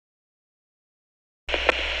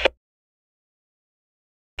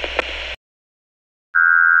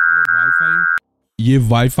ये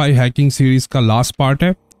wifi hacking series का last part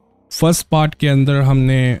है। फर्स्ट पार्ट के अंदर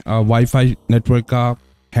हमने वाईफाई नेटवर्क का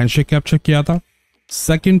हैंडशेक कैप्चर किया था।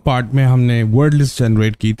 सेकंड पार्ट में हमने वर्ड लिस्ट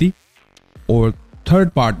जनरेट की थी और थर्ड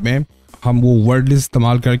पार्ट में हम वो वर्ड लिस्ट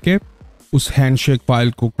इस्तेमाल करके उस हैंडशेक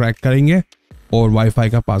फाइल को क्रैक करेंगे और वाईफाई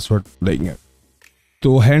का पासवर्ड लेंगे।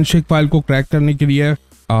 तो हैंडशेक फाइल को क्रैक करने के लिए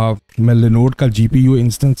मैं लिनोड का GPU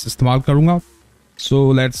इंस्टेंस इस्तेमाल करूँगा।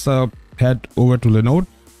 So let's head over to Linode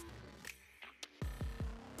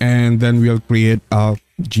and then we'll create a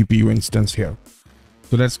GPU instance here.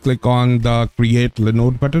 So let's click on the create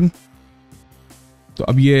Linode button. तो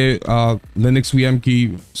अब ये Linux VM की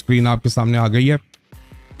स्क्रीन आपके सामने आ गई है।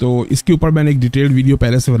 तो इसके ऊपर मैंने एक डिटेल्ड वीडियो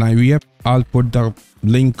पहले से बनाई हुई है। I'll put the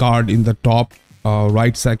link card in the top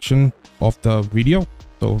right section of the video.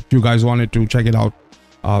 So if you guys wanted to check it out,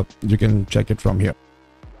 you can check it from here.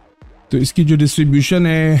 तो इसकी जो डिस्ट्रीब्यूशन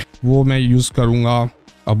है वो मैं यूज़ करूँगा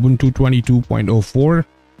Ubuntu 22.04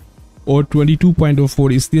 और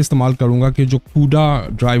 22.04 इसलिए इस्तेमाल करूँगा कि जो CUDA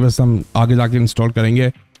ड्राइवर्स हम आगे जाके इंस्टॉल करेंगे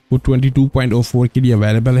वो 22.04 के लिए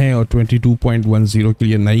अवेलेबल हैं और 22.10 के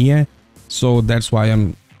लिए नहीं है। So that's why I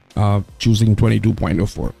am choosing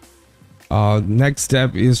 22.04। Next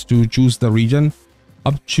step is to choose the reason.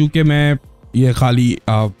 अब चूँकि मैं ये खाली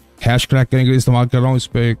हैश क्रैक करने के लिए इस्तेमाल कर रहा हूँ, इस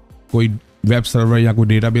पर कोई वेब सर्वर या कोई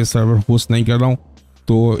डेटाबेस सर्वर होस्ट नहीं कर रहा हूँ,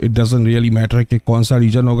 तो इट डजंट रियली मैटर कि कौन सा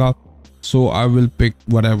रीजन होगा। सो I will pick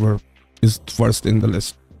whatever is first in the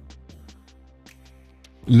list.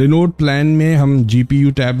 Lionel plan में हम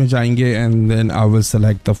GPU टैब में जाएंगे and then I will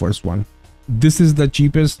select the first one. This is the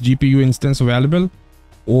cheapest GPU instance available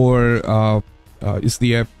और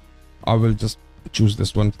इसलिए I will just choose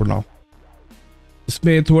this one for now.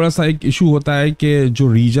 इसमें थोड़ा सा एक इशू होता है कि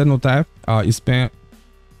जो रीजन होता है इसमें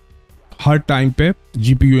हर टाइम पे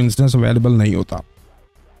GPU इंस्टेंस अवेलेबल नहीं होता।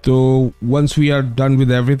 तो once we are done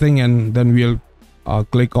with everything and then we will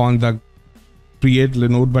click on the create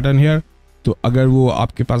Lionel button here. तो अगर वो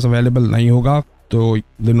आपके पास अवेलेबल नहीं होगा तो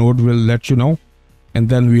Lionel will let you know and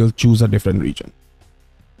then we will choose a different reason.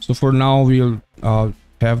 So for now we will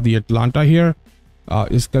have the Atlanta here.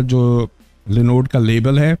 इसका जो Lionel का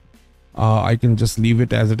लेबल है I can just leave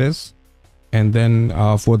it as it is, and then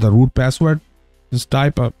for the root password just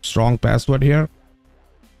type a strong password here.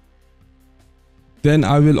 Then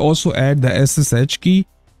I will also add the SSH key,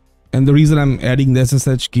 and the reason I'm adding the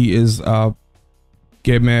SSH key is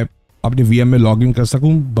कि मैं अपने VM में login कर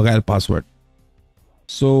सकूं बगैर password.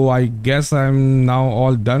 So I guess I'm now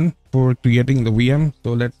all done for creating the VM.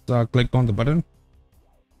 So let's click on the button.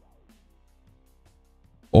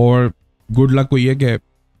 और good luck को ये कि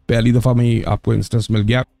पहली दफ़ा में ही आपको इंस्टेंस मिल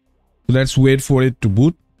गया। So let's wait for it to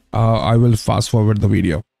boot. I will fast forward the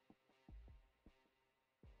video.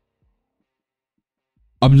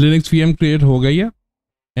 अब Linux VM create हो गई है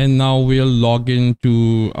and now we'll log into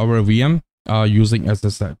our VM using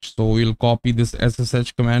SSH. So we'll copy this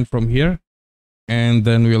SSH command from here and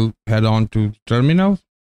then we'll head on to terminal.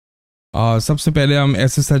 सबसे पहले हम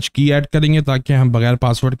SSH की add करेंगे ताकि हम बगैर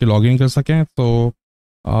पासवर्ड के लॉगिन कर सकें। तो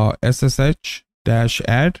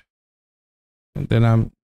SSH-add and then I'm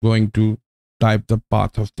going to type the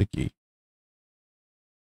path of the key.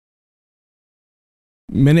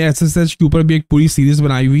 मैंने SSH के ऊपर भी एक पूरी सीरीज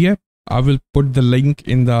बनाई हुई है। I will put the link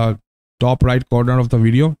in the top right corner of the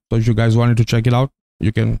video. So if you guys wanted to check it out,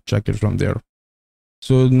 you can check it from there.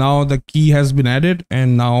 So now the key has been added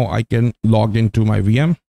and now I can log into my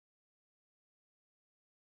VM.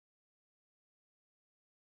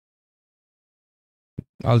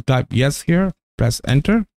 I'll type yes here, press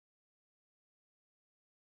enter.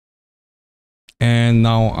 And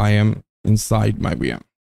now I am inside my VM.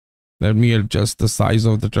 Let me adjust the size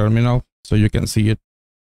of the terminal so you can see it.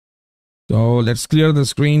 So let's clear the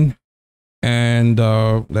screen and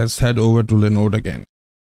let's head over to Linode again.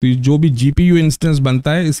 तो जो भी GPU instance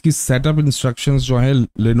बनता है इसकी setup instructions जो है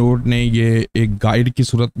Linode ने ये एक गाइड की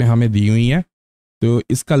सूरत में हमें दी हुई है। तो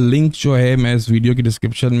इसका लिंक जो है मैं इस वीडियो की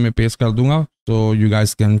डिस्क्रिप्शन में पेस्ट कर दूंगा, so you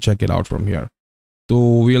guys can check it out from here. So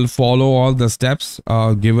we'll follow all the steps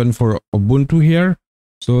given for Ubuntu here.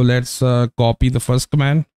 So let's copy the first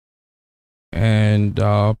command and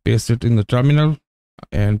paste it in the terminal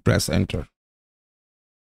and press enter.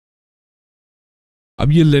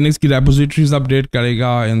 अब ये Linux की repositories update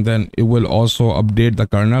करेगा and then it will also update the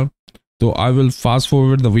kernel. So I will fast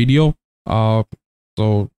forward the video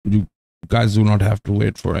so you guys do not have to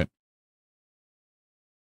wait for it.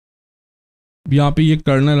 यहाँ पे ये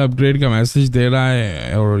colonel upgrade का message दे रहा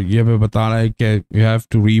है और ये पे बता रहा है कि you have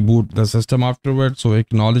to reboot the system afterwards, so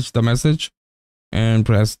acknowledge the message and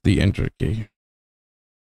press the enter key.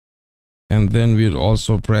 And then we'll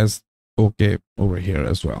also press OK over here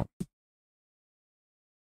as well.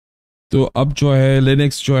 तो अब जो है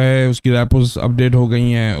लिनक्स जो है उसकी रेपोस अपडेट हो गई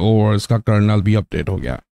हैं और इसका कर्नल भी अपडेट हो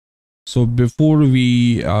गया. So before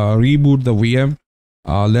we reboot the VM,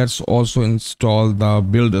 let's also install the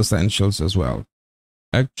build essentials as well.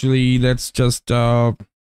 Actually, let's just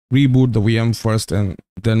reboot the VM first and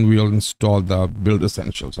then we'll install the build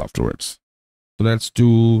essentials afterwards. So let's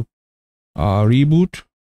do reboot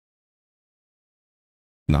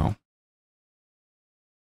now.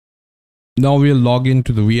 Now we'll log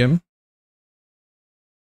into the VM.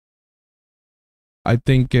 I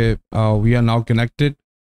think we are now connected.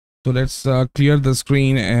 So let's clear the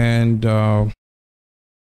screen and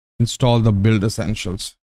install the build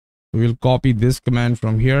essentials. We'll copy this command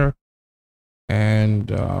from here and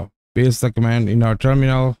paste the command in our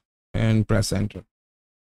terminal and press enter.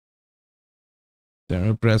 Then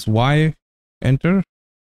we'll press Y, enter.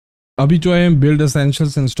 अभी जो है build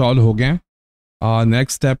essentials install हो गए.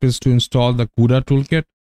 Next step is to install the CUDA toolkit.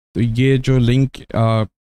 तो ये जो link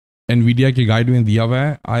NVIDIA की guide में दिया हुआ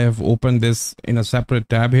है, I have opened this in a separate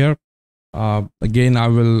tab here. Again, I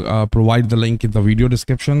will provide the link in the video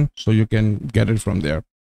description so you can get it from there.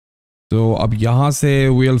 So अब यहाँ से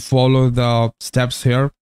we'll follow the steps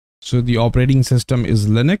here. So the operating system is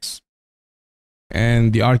Linux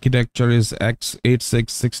and the architecture is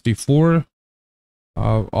x86-64.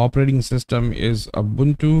 Operating system is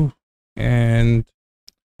Ubuntu and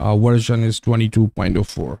version is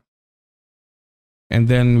 22.04. And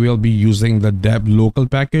then we'll be using the deb local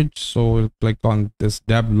package. So we'll click on this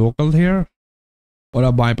deb local here. और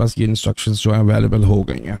अब हमारे पास ये instructions जो हैं available हो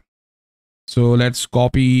गई हैं. So let's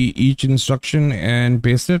copy each instruction and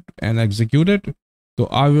paste it and execute it. So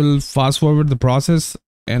I will fast forward the process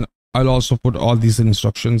and I'll also put all these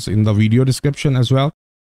instructions in the video description as well.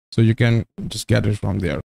 So you can just get it from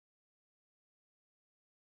there.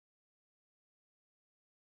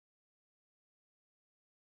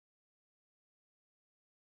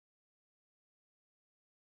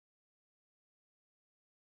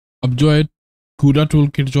 अब जो है CUDA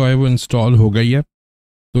toolkit जो है वो install हो गई है.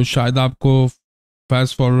 तो शायद आपको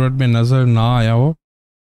फास्ट फॉरवर्ड में नज़र ना आया हो.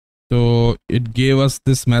 तो it gave us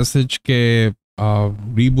this message के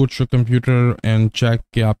reboot your computer and check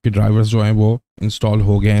कि आपके ड्राइवर्स जो हैं वो इंस्टॉल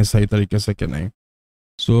हो गए हैं सही तरीके से कि नहीं.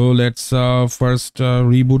 So let's first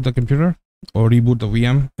reboot the computer or reboot the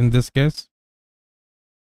VM in this case.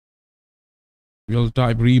 We'll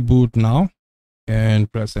type reboot now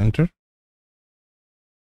and press enter.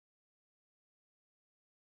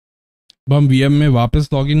 अब हम VM में वापस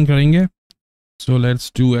लॉगिन करेंगे. So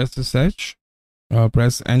let's do SSH,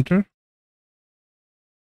 press enter.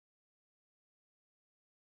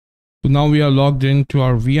 So now we are logged into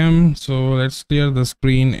our VM. So let's clear the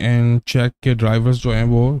screen and check के drivers जो हैं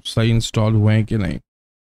वो सही install हुए हैं कि नहीं.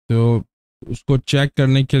 तो उसको check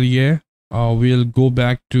करने के लिए we'll go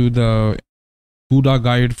back to the CUDA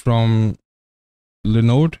guide from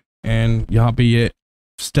Linode and यहाँ पे ये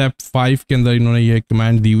step 5 के अंदर इन्होंने ये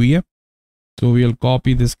command दी हुई है. So we'll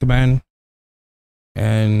copy this command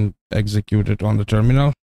and execute it on the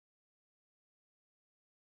terminal.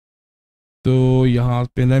 So यहाँ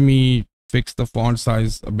पे let me fix the font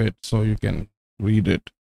size a bit so you can read it.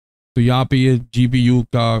 तो यहाँ पे ये GPU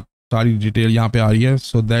का सारी डिटेल यहाँ पे आ रही है.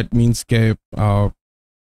 So that means के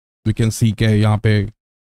we can see के यहाँ पे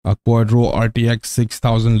Quadro RTX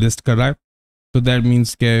 6000 list कर रहा है. So that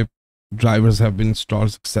means के drivers have been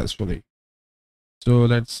installed successfully. So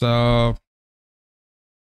let's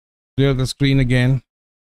clear the screen again.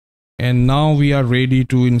 And now we are ready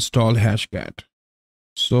to install Hashcat.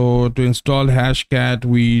 So to install Hashcat,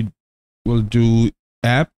 we will do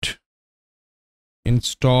apt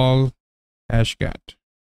install Hashcat.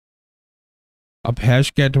 अब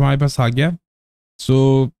Hashcat हमारे पास आ गया.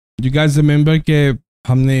 So you guys remember कि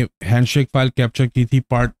हमने handshake file capture की थी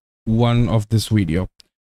part 1 of this video.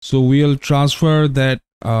 So we'll transfer that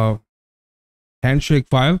handshake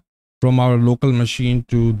file from our local machine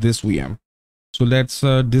to this VM. So let's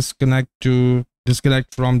disconnect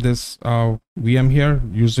from this VM here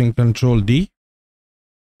using Control D.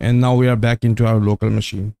 And now we are back into our local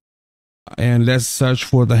machine. And let's search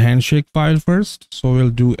for the handshake file first. So we'll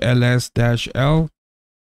do ls-l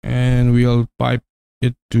and we'll pipe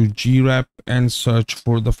it to grep and search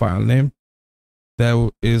for the file name.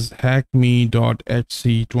 That is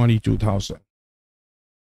hackme.hc22000.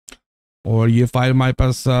 और ये file हमारे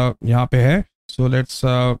पास यहाँ पे है. So let's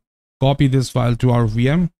copy this file to our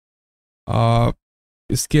VM.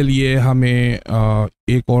 इसके लिए हमें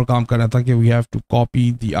एक और काम करना था कि we have to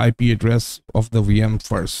copy the IP address of the VM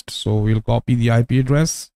first. So we'll copy the IP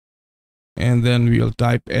address and then we'll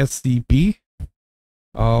type scp.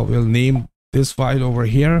 We'll name this file over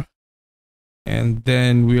here and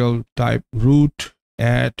then we'll type root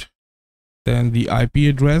at then the IP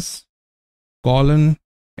address colon,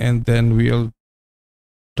 and then we'll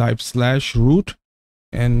type /root,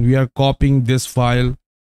 and we are copying this file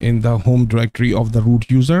in the home directory of the root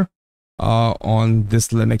user on this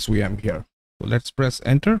Linux VM here. So let's press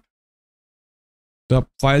enter. The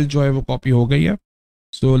file जो है वो copy हो गई है.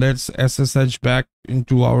 So let's SSH back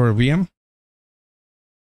into our VM.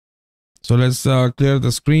 So let's clear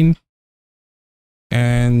the screen,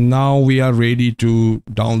 and now we are ready to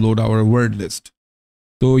download our word list.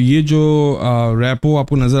 तो ये जो repo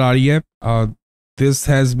आपको नजर आ रही है, this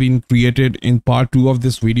has been created in part 2 of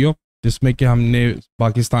this video, जिसमें कि हमने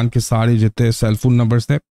पाकिस्तान के सारे जितने सेल फोन नंबर्स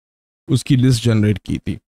थे उसकी लिस्ट जनरेट की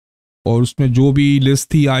थी, और उसमें जो भी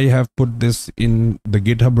लिस्ट थी I have put this in the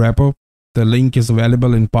GitHub repo. The link is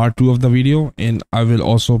available in part 2 of the video, and I will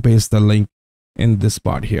also paste the link in this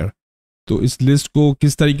part here. तो इस list को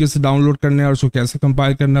किस तरीके से डाउनलोड करना है और उसको कैसे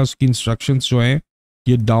कंपाइल करना है उसकी इंस्ट्रक्शंस जो हैं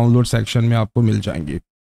ये डाउनलोड सेक्शन में आपको मिल जाएंगे.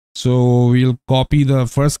 So we'll copy the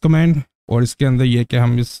first command, और इसके अंदर ये कि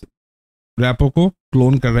हम इस रैपो को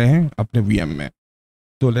क्लोन कर रहे हैं अपने VM में.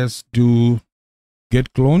 तो let's do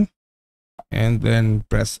git clone and then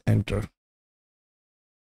press enter.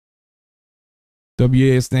 तब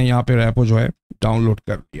ये इसने यहाँ पे रैपो जो है डाउनलोड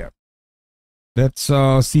कर लिया. Let's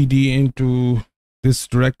cd into this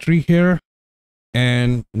directory here,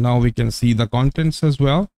 and now we can see the contents as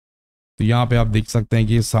well. तो यहाँ पे आप देख सकते हैं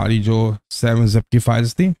कि ये सारी जो 7-zip की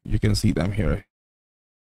फाइल्स थी, you can see them here.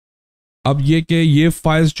 अब ये कि ये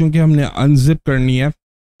फाइल्स चूंकि हमने अनजिप करनी है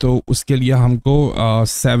तो उसके लिए हमको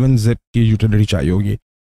 7-zip की यूटिलिटी चाहिए होगी.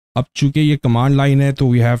 अब चूंकि ये कमांड लाइन है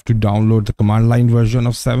तो we have to download the command line version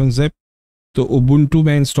of 7-zip. तो उबुंटू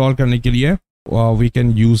में इंस्टॉल करने के लिए we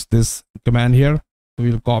can use this command here. So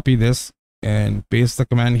we'll copy this and paste the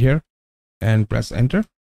command here and press enter.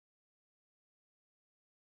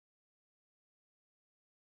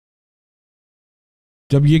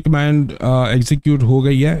 जब ये command execute हो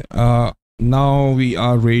गई है, now we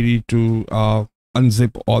are ready to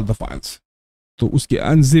unzip all the files. तो उसके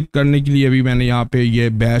अनजिप करने के लिए अभी मैंने यहाँ पे ये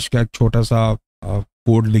बैश का एक छोटा सा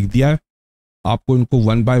कोड लिख दिया है. आपको इनको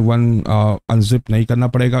 1 by 1 अनजिप नहीं करना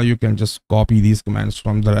पड़ेगा. You can just copy these commands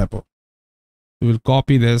from the repo. We'll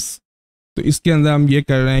copy this. तो इसके अंदर हम ये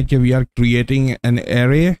कर रहे हैं कि we are creating an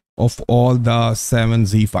array of all the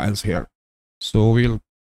 7z files here. So we'll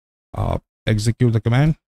execute the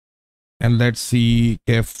command and let's see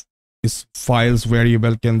if इस files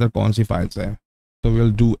variable के अंदर कौन सी files हैं. So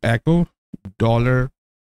we'll do echo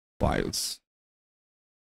 $files.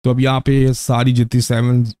 तो अब यहाँ पे ये सारी जितनी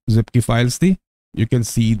 7-zip की files थी, you can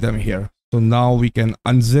see them here. So now we can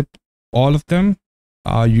unzip all of them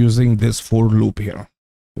using this for loop here.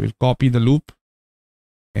 We'll copy the loop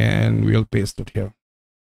and we'll paste it here.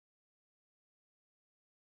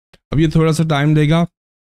 अब ये थोड़ा सा टाइम लेगा.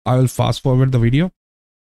 I will fast forward the video.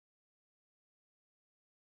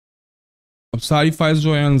 अब सारी files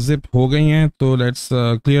जो है unzip हो गई हैं, तो let's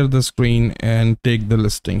clear the screen and take the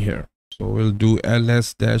listing here. So we'll do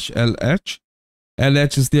ls-lh.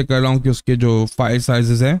 lh इसलिए कर रहा हूँ कि उसके जो फाइल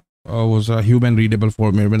साइजेस हैं वो ह्यूमन रीडेबल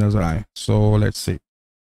फॉर्मेट में नजर आए. So let's see.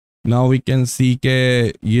 Now we can see कि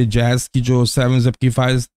ये jazz की जो 7-zip की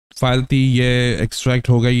फाइल थी ये एक्सट्रैक्ट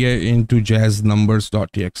हो गई है into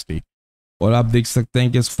jazznumbers.txt, और आप देख सकते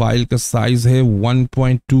हैं कि इस फाइल का साइज है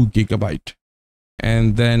 1.2 गीगाबाइट.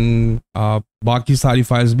 एंड देन बाकी सारी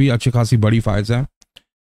फाइल्स भी अच्छी खासी बड़ी फाइल्स हैं.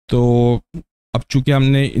 तो अब चूंकि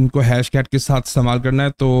हमने इनको हैशकैट के साथ इस्तेमाल करना है,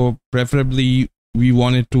 तो preferably we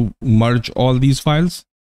wanted to merge all these files.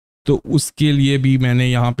 तो उसके लिए भी मैंने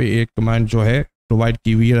यहाँ पे एक कमांड जो है प्रोवाइड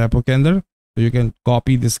की हुई है रेपो के अंदर. तो you can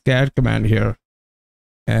copy this cat command here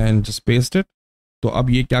and just paste it. तो अब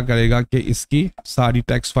ये क्या करेगा कि इसकी सारी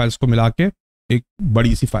टेक्स्ट फाइल्स को मिला के एक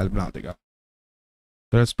बड़ी सी फाइल बना देगा.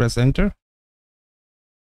 Let's press enter.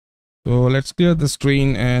 So let's clear the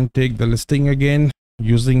screen and take the listing again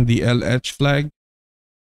using the LH flag.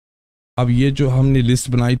 अब ये जो हमने लिस्ट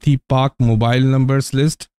बनाई थी पाक मोबाइल नंबर्स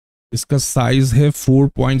लिस्ट, इसका साइज है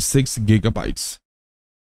 4.6 gigabytes.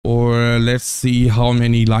 और let's see how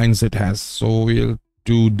many lines it has. So we'll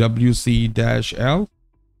do wc-l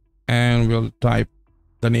and we'll type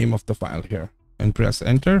the name of the file here and press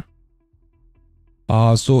enter.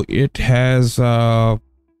 So it has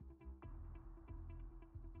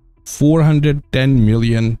 410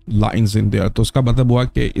 million lines in there. तो उसका मतलब हुआ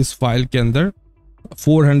कि इस file के अंदर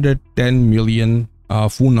 410 million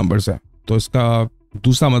phone numbers हैं. तो इसका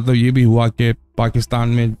दूसरा मतलब ये भी हुआ कि पाकिस्तान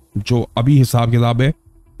में जो अभी हिसाब किताब है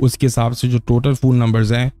उसके हिसाब से जो टोटल फ़ोन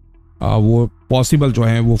नंबर्स हैं वो पॉसिबल जो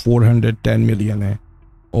हैं वो 410 मिलियन है.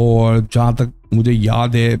 और जहाँ तक मुझे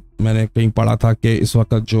याद है मैंने कहीं पढ़ा था कि इस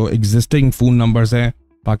वक्त जो एग्जिस्टिंग फ़ोन नंबर्स हैं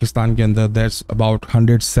पाकिस्तान के अंदर दैट्स अबाउट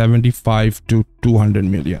 175 to 200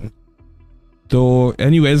 मिलियन। तो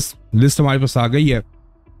एनीवेज लिस्ट हमारे पास आ गई है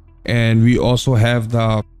and we also have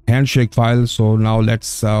the handshake file. So now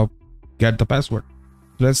let's get the password.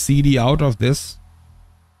 Let's see the out of this.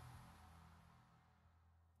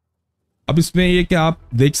 अब इसमें ये कि आप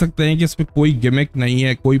देख सकते हैं कि इसमें कोई गिमिक नहीं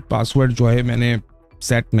है, कोई पासवर्ड जो है मैंने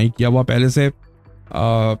सेट नहीं किया हुआ पहले से।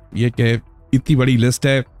 ये कि इतनी बड़ी लिस्ट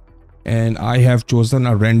है and I have chosen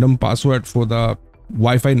a random password for the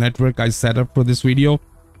wifi network I set up for this video.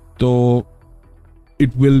 तो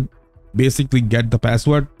it will basically get the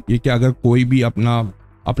password. ये कि अगर कोई भी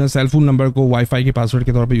अपना सेल फोन नंबर को वाईफाई के पासवर्ड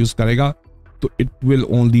के तौर पे यूज़ करेगा तो it will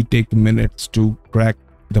only take minutes to crack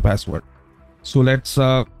the password. So let's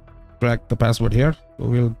crack the password here. So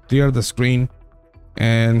we'll clear the screen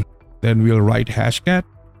and then we'll write hashcat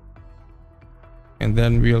and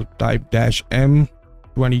then we'll type -m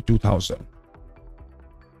 22000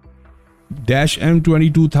 -m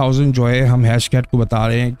 22000 जो है हम hashcat को बता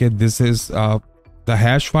रहे हैं कि this is the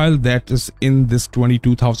hash file that is in this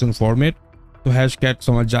 22000 format। तो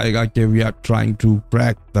hashcat समझ जाएगा कि we are trying to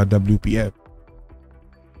crack the WPF।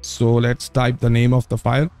 So let's type the name of the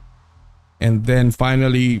file and then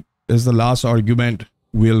finally is the last argument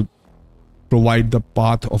will provide the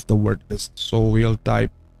path of the word list। So we'll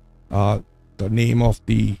type the name of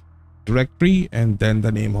the directory and then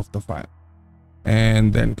the name of the file and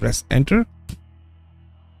then press enter।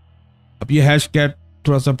 अब ये hashcat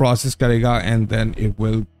थोड़ा सा process करेगा and then it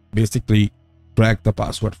will basically crack the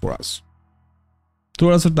password for us।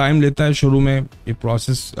 थोड़ा सा time लेता है शुरू में ये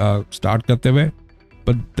process start करते हुए,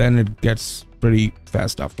 but then it gets pretty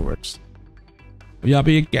fast afterwards। यहाँ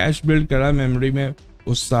पे ये कैश बिल्ड करा मेमोरी में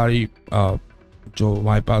उस सारी जो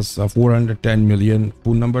हमारे पास 410 मिलियन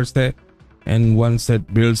फोन नंबर्स थे and once it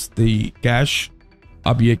builds the cash.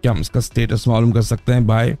 अब ये क्या हम इसका स्टेटस मालूम कर सकते हैं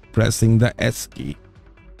बाय प्रेसिंग द एस की।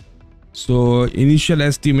 सो इनिशियल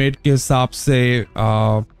एस्टिमेट के हिसाब से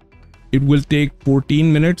it will take 14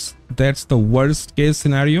 minutes, that's the worst case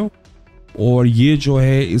scenario. और ये जो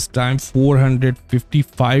है इस टाइम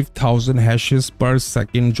 455,000 हैशेस पर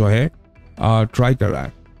सेकेंड जो है ट्राई कर रहा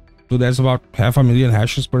है। तो दैट्स अबाउट 500,000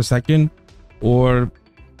 हैशेस पर सेकेंड। और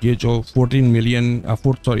ये जो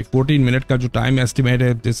 14 मिनट का जो टाइम एस्टिमेट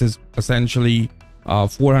है this is essentially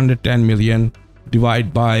 410 million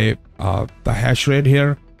divide by the hash rate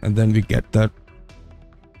here and then we get the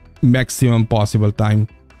maximum possible time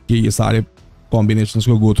कि ये सारे कॉम्बिनेशंस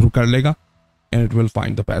को गो थ्रू कर लेगा and it will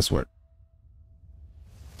find the password.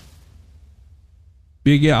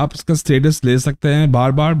 देखिए आप इसका स्टेटस ले सकते हैं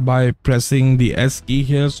बार बार बाय प्रेसिंग द एस की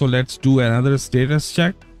here. So let's do another status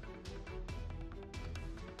check.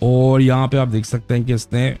 और यहाँ पे आप देख सकते हैं कि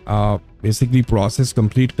इसने बेसिकली प्रोसेस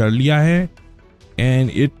कंप्लीट कर लिया है and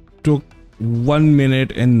it took 1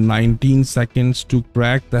 minute and 19 seconds to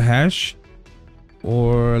crack the hash.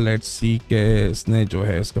 और लेट्स सी के इसने जो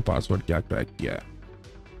है इसका पासवर्ड क्या क्रैक किया है।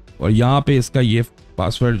 और यहाँ पे इसका ये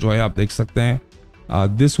पासवर्ड जो है आप देख सकते हैं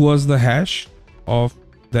this was the hash of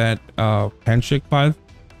that handshake file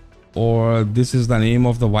or this is the name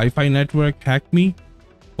of the Wi-Fi network hack me।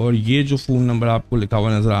 और ये जो फोन नंबर आपको लिखा हुआ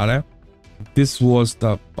नजर आ रहा है this was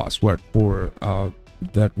the password for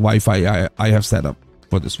that Wi-Fi I have set up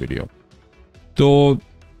for this video। So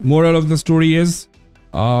moral of the story is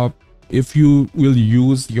if you will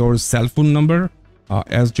use your cell phone number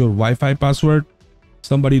as your Wi-Fi password,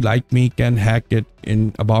 somebody like me can hack it in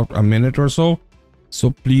about a minute or so। So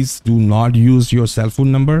please do not use your cell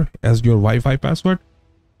phone number as your Wi-Fi password।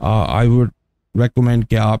 I would recommend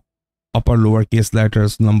कि आप upper lower case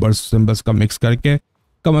letters, numbers, symbols का mix करके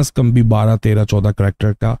कम से कम भी 12, 13, 14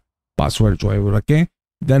 character का password जो है वो रखें।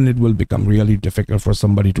 Then it will become really difficult for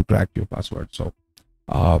somebody to crack your password। So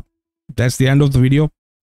that's the end of the video।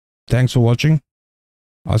 Thanks for watching।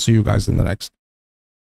 I'll see you guys in the next।